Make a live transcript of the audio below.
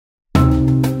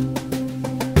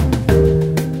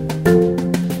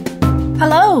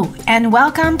and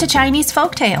welcome to Chinese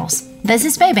Folktales. This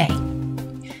is Beibei.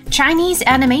 Chinese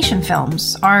animation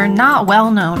films are not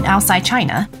well known outside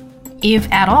China,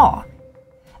 if at all.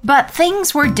 But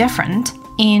things were different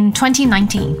in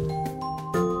 2019.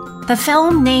 The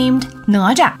film named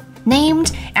Ne Zha,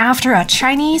 named after a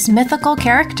Chinese mythical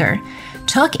character,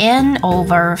 took in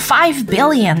over 5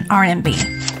 billion RMB,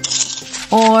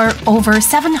 or over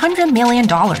 $700 million.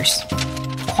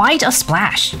 Quite a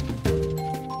splash.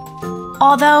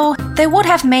 Although they would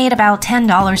have made about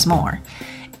 $10 more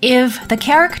if the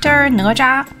character Ne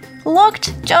Zha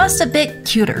looked just a bit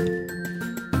cuter.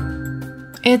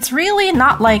 It's really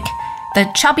not like the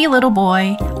chubby little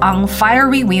boy on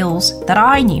fiery wheels that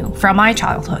I knew from my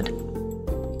childhood.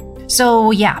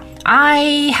 So yeah,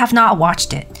 I have not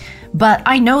watched it, but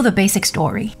I know the basic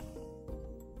story.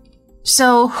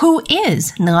 So who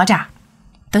is Ne Zha?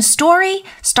 The story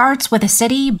starts with a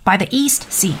city by the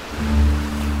East Sea.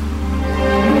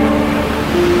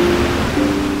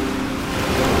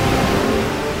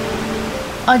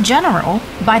 A general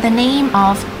by the name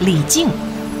of Li Jing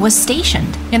was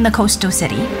stationed in the coastal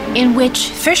city in which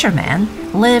fishermen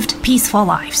lived peaceful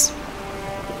lives.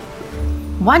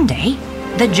 One day,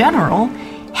 the general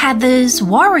had this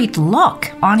worried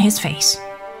look on his face.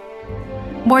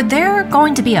 Were there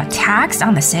going to be attacks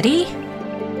on the city?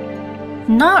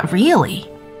 Not really.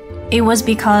 It was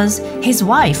because his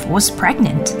wife was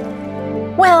pregnant.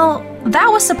 Well, that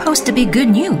was supposed to be good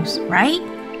news, right?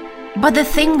 But the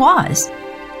thing was,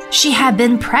 she had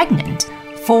been pregnant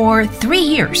for 3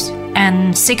 years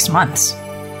and 6 months.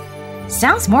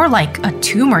 Sounds more like a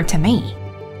tumor to me.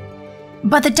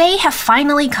 But the day had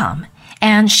finally come,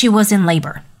 and she was in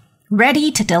labor,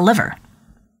 ready to deliver.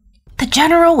 The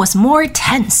general was more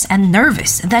tense and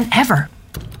nervous than ever.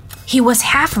 He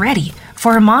was half ready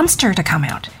for a monster to come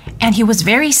out, and he was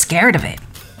very scared of it.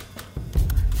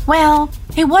 Well,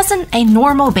 it wasn't a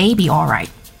normal baby, all right,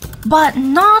 but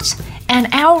not an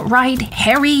outright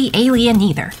hairy alien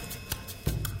either.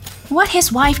 What his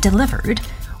wife delivered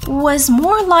was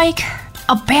more like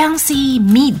a bouncy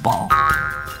meatball.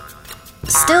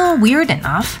 Still weird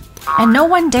enough, and no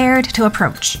one dared to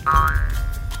approach.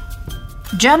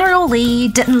 General Li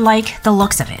didn't like the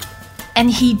looks of it, and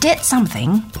he did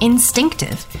something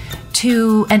instinctive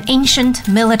to an ancient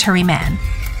military man.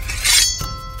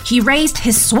 He raised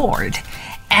his sword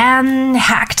and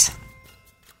hacked.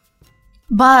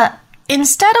 But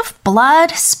instead of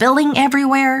blood spilling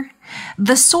everywhere,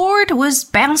 the sword was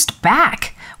bounced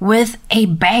back with a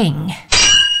bang.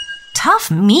 Tough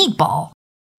meatball.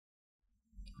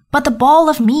 But the ball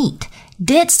of meat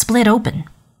did split open.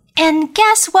 And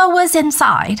guess what was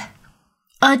inside?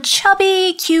 A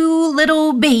chubby, cute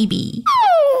little baby.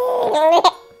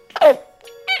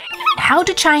 How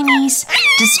do Chinese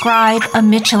describe a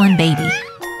Michelin baby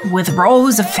with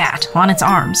rows of fat on its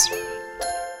arms?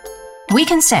 We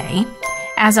can say,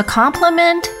 as a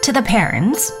compliment to the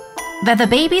parents, that the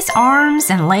baby's arms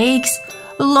and legs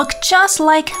look just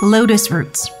like lotus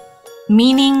roots,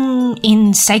 meaning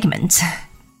in segments.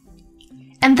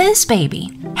 And this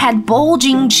baby had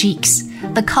bulging cheeks,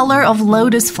 the color of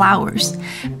lotus flowers,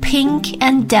 pink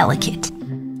and delicate.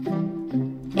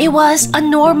 It was a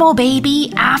normal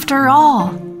baby after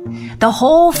all. The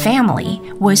whole family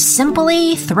was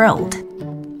simply thrilled.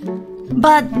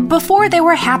 But before they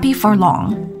were happy for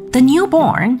long, the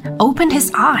newborn opened his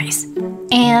eyes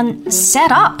and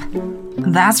sat up.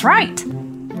 That's right.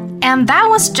 And that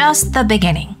was just the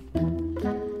beginning.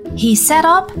 He sat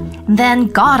up, then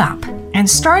got up and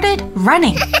started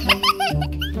running.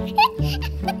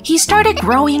 He started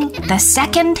growing the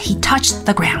second he touched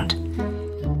the ground,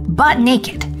 butt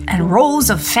naked and rolls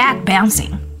of fat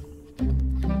bouncing.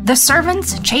 The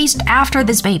servants chased after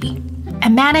this baby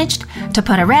and managed to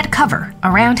put a red cover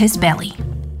around his belly.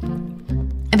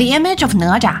 The image of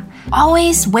Ne Zha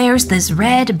always wears this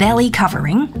red belly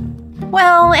covering,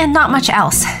 well, and not much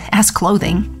else as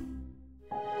clothing.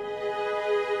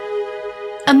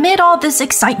 Amid all this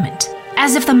excitement,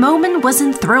 as if the moment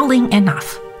wasn't thrilling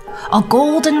enough, a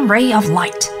golden ray of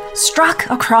light struck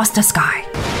across the sky.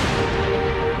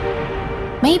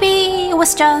 Maybe it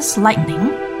was just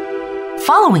lightning.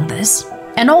 Following this,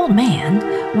 an old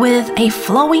man with a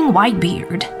flowing white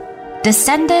beard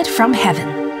descended from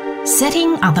heaven,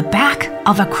 sitting on the back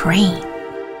of a crane.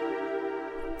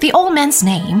 The old man's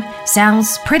name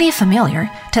sounds pretty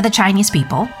familiar to the Chinese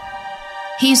people.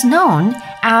 He's known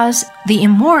as the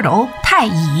immortal Tai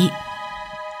Yi.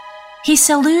 He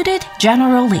saluted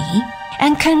General Li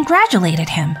and congratulated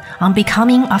him on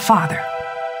becoming a father.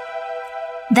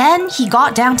 Then he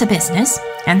got down to business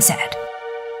and said,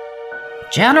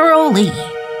 "General Li,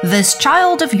 This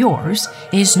child of yours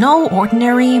is no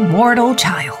ordinary mortal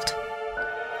child.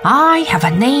 I have a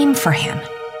name for him.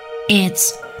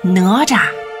 It's Ne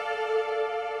Zha.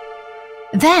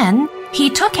 Then he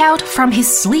took out from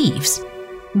his sleeves,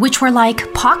 which were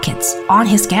like pockets on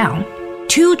his gown,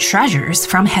 2 treasures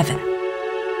from heaven.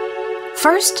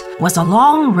 First was a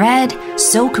long red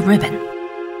silk ribbon.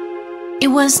 It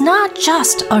was not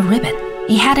just a ribbon.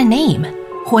 It had a name,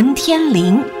 浑天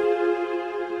绫.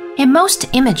 In most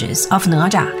images of Ne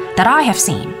Zha that I have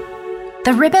seen,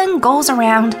 the ribbon goes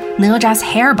around Ne Zha's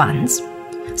hair buns.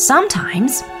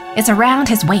 Sometimes it's around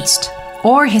his waist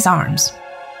or his arms.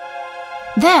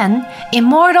 Then,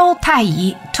 immortal Tai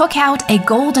Yi took out a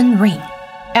golden ring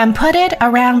and put it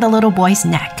around the little boy's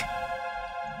neck.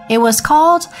 It was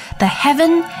called the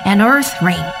Heaven and Earth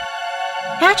Ring.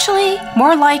 Actually,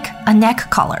 more like a neck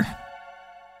collar.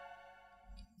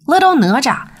 Little Ne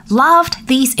Zha loved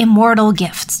these immortal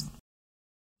gifts.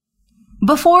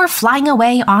 Before flying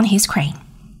away on his crane,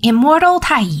 immortal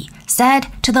Tai Yi said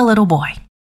to the little boy,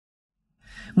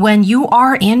 "When you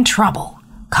are in trouble,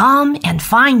 come and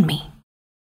find me."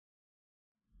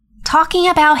 Talking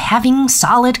about having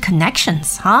solid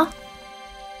connections, huh?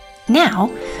 Now,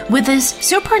 with this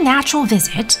supernatural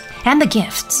visit and the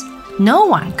gifts, no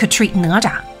one could treat Ne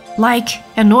Zha like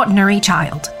an ordinary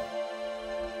child.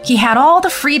 He had all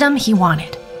the freedom he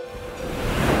wanted.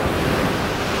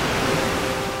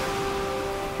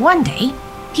 One day,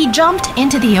 he jumped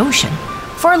into the ocean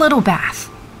for a little bath.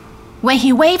 When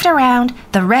he waved around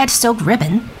the red silk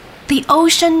ribbon, the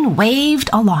ocean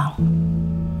waved along.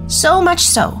 So much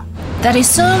so that it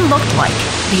soon looked like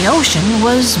the ocean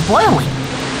was boiling.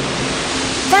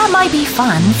 That might be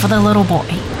fun for the little boy,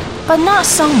 but not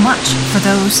so much for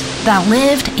those that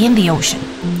lived in the ocean.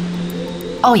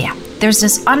 Oh yeah, there's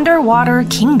this underwater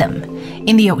kingdom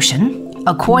in the ocean,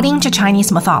 according to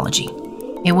Chinese mythology.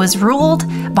 It was ruled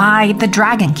by the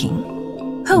Dragon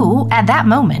King, who, at that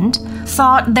moment,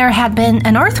 thought there had been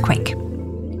an earthquake.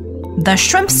 The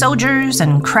shrimp soldiers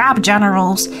and crab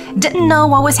generals didn't know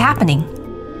what was happening.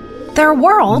 Their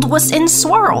world was in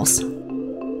swirls.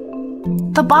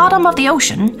 The bottom of the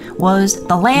ocean was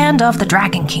the land of the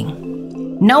Dragon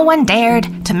King. No one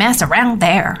dared to mess around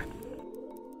there.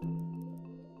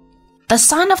 The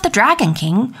son of the Dragon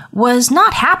King was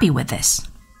not happy with this.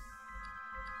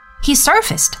 He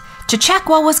surfaced to check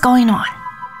what was going on,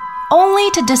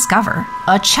 only to discover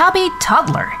a chubby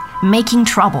toddler making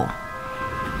trouble.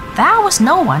 That was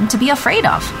no one to be afraid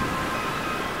of.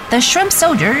 The shrimp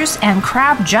soldiers and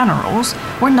crab generals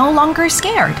were no longer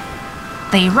scared.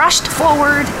 They rushed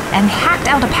forward and hacked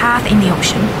out a path in the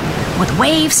ocean, with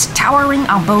waves towering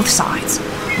on both sides,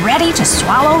 ready to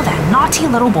swallow that naughty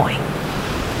little boy.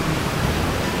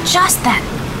 Just then,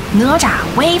 Ne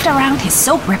Zha waved around his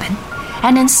silk ribbon,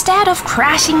 and instead of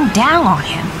crashing down on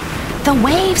him, the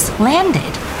waves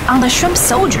landed on the shrimp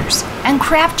soldiers and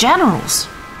crab generals.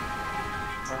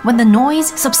 When the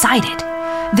noise subsided,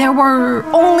 there were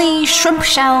only shrimp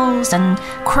shells and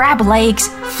crab legs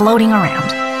floating around.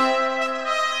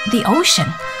 The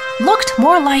ocean looked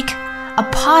more like a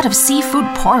pot of seafood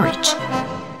porridge.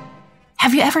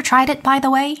 Have you ever tried it, by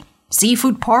the way?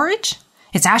 Seafood porridge?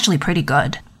 It's actually pretty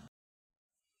good.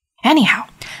 Anyhow,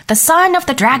 the son of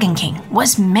the Dragon King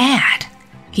was mad.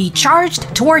 He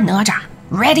charged toward Ne Zha,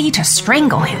 ready to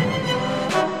strangle him.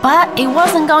 But it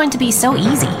wasn't going to be so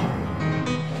easy.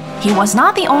 He was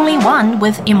not the only one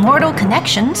with immortal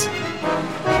connections.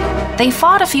 They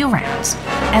fought a few rounds,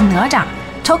 and Ne Zha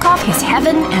took off his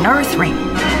heaven and earth ring,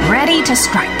 ready to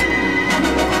strike.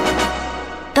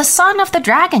 The son of the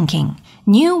Dragon King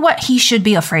knew what he should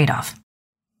be afraid of.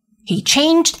 He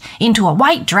changed into a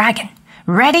white dragon,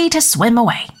 ready to swim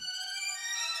away.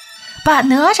 But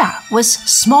Ne Zha was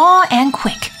small and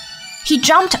quick. He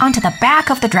jumped onto the back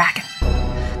of the dragon.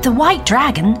 The white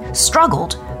dragon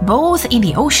struggled both in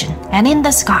the ocean and in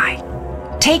the sky,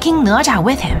 taking Ne Zha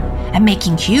with him and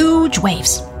making huge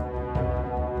waves.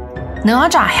 Ne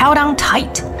Zha held on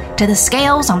tight to the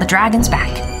scales on the dragon's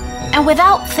back, and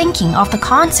without thinking of the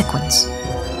consequence,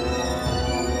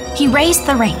 he raised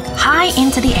the ring high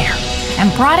into the air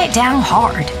and brought it down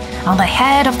hard on the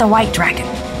head of the white dragon.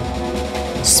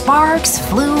 Sparks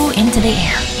flew into the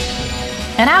air,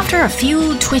 and after a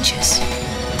few twitches,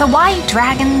 the white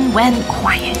dragon went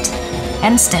quiet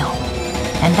and still,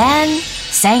 and then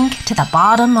sank to the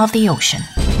bottom of the ocean.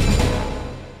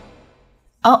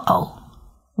 Uh-oh,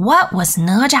 what was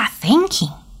Ne Zha thinking?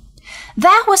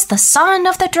 That was the son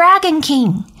of the Dragon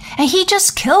King, and he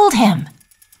just killed him.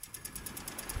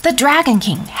 The Dragon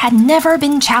King had never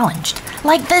been challenged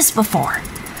like this before,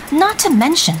 not to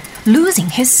mention losing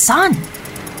his son.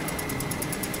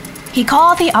 he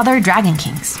called the other Dragon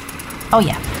Kings. Oh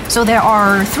yeah, so there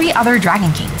are 3 other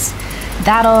Dragon Kings.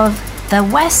 That of the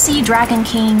West Sea Dragon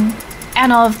King,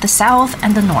 and of the South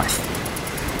and the North.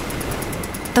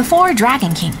 The 4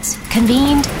 Dragon Kings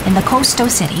convened in the coastal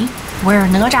city where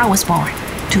Ne Zha was born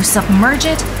to submerge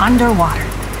it underwater.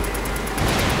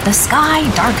 The sky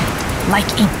darkened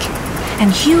like ink,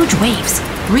 and huge waves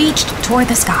reached toward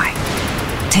the sky,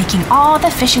 taking all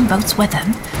the fishing boats with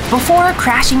them before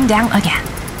crashing down again.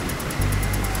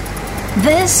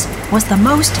 This was the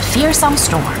most fearsome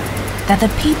storm that the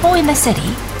people in the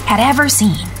city had ever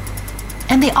seen.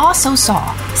 And they also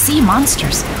saw sea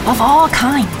monsters of all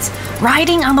kinds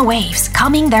riding on the waves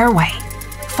coming their way,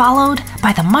 followed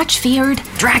by the much-feared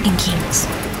Dragon Kings,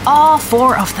 all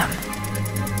 4 of them.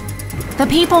 The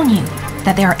people knew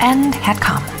that their end had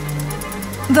come.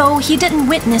 Though he didn't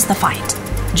witness the fight,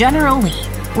 General Li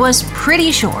was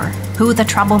pretty sure who the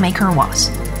troublemaker was.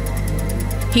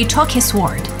 He took his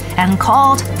sword and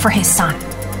called for his son.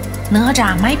 Ne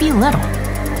Zha might be little,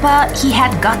 but he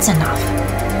had guts enough.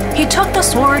 He took the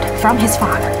sword from his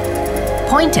father,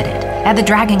 pointed it at the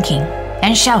Dragon King,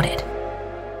 and shouted,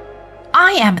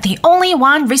 "I am the only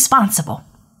one responsible.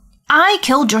 I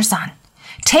killed your son.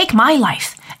 Take my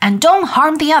life and don't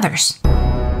harm the others."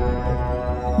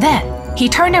 Then he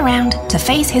turned around to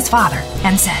face his father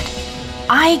and said,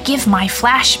 "I give my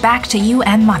flesh back to you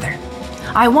and mother.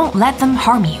 I won't let them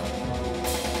harm you."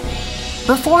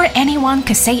 Before anyone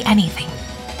could say anything,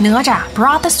 Ne Zha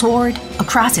brought the sword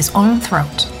across his own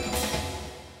throat.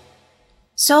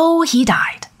 So he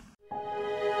died.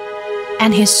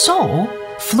 And his soul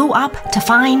flew up to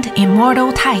find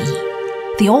immortal Tai Yi,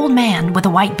 the old man with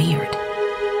the white beard.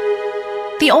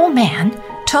 The old man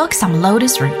took some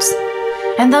lotus roots,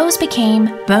 and those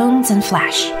became bones and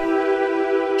flesh.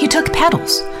 He took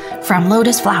petals from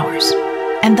lotus flowers,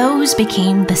 and those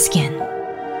became the skin.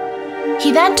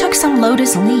 He then took some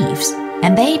lotus leaves,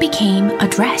 and they became a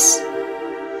dress.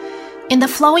 In the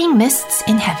flowing mists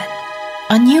in heaven,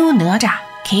 a new Ne Zha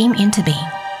came into being,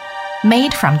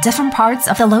 made from different parts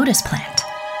of the lotus plant.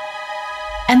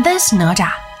 And this Ne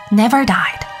Zha never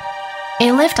died.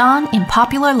 It lived on in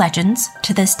popular legends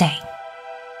to this day.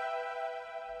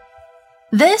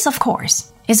 This, of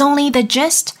course, is only the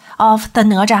gist of the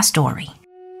Ne Zha story.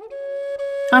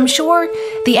 I'm sure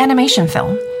the animation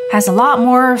film has a lot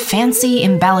more fancy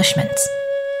embellishments.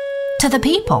 To the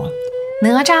people,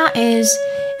 Ne Zha is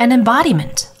an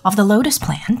embodiment of the lotus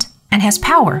plant and has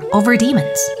power over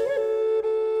demons.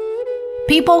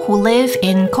 People who live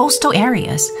in coastal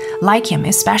areas like him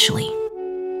especially.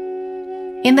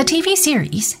 In the TV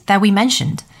series that we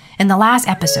mentioned in the last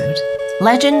episode,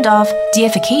 Legend of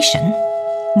Deification,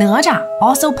 Ne Zha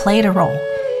also played a role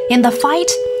in the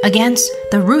fight against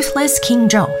the ruthless King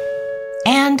Zhou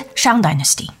and Shang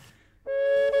Dynasty.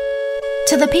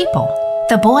 To the people,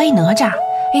 the boy Ne Zha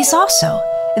is also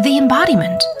the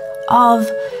embodiment of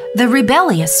the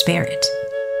rebellious spirit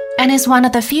and is one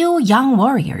of the few young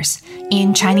warriors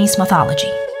in Chinese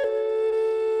mythology.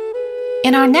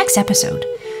 In our next episode,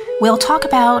 we'll talk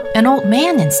about an old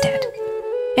man instead.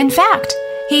 In fact,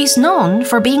 he's known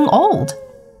for being old.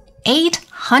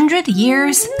 800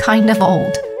 years kind of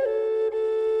old.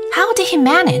 How did he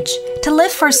manage to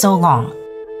live for so long?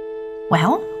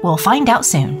 Well, we'll find out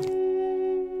soon.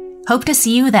 Hope to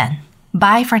see you then.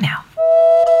 Bye for now.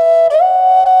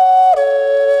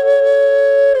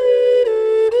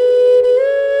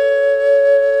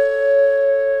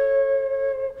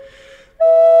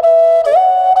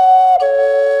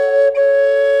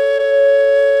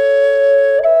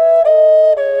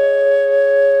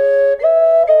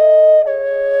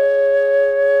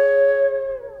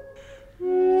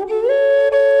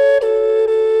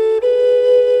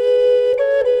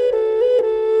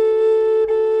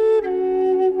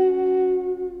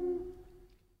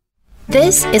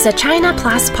 This is a China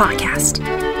Plus podcast.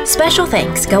 Special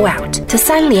thanks go out to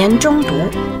Sanlian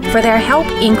Zhongdu for their help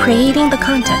in creating the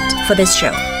content for this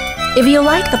show. If you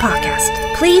like the podcast,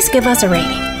 please give us a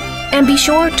rating and be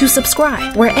sure to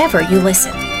subscribe wherever you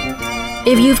listen.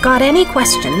 If you've got any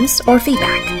questions or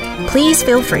feedback, please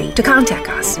feel free to contact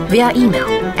us via email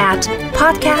at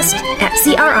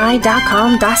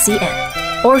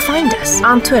podcast@cri.com.cn or find us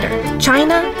on Twitter,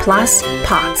 China Plus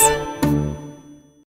Pods.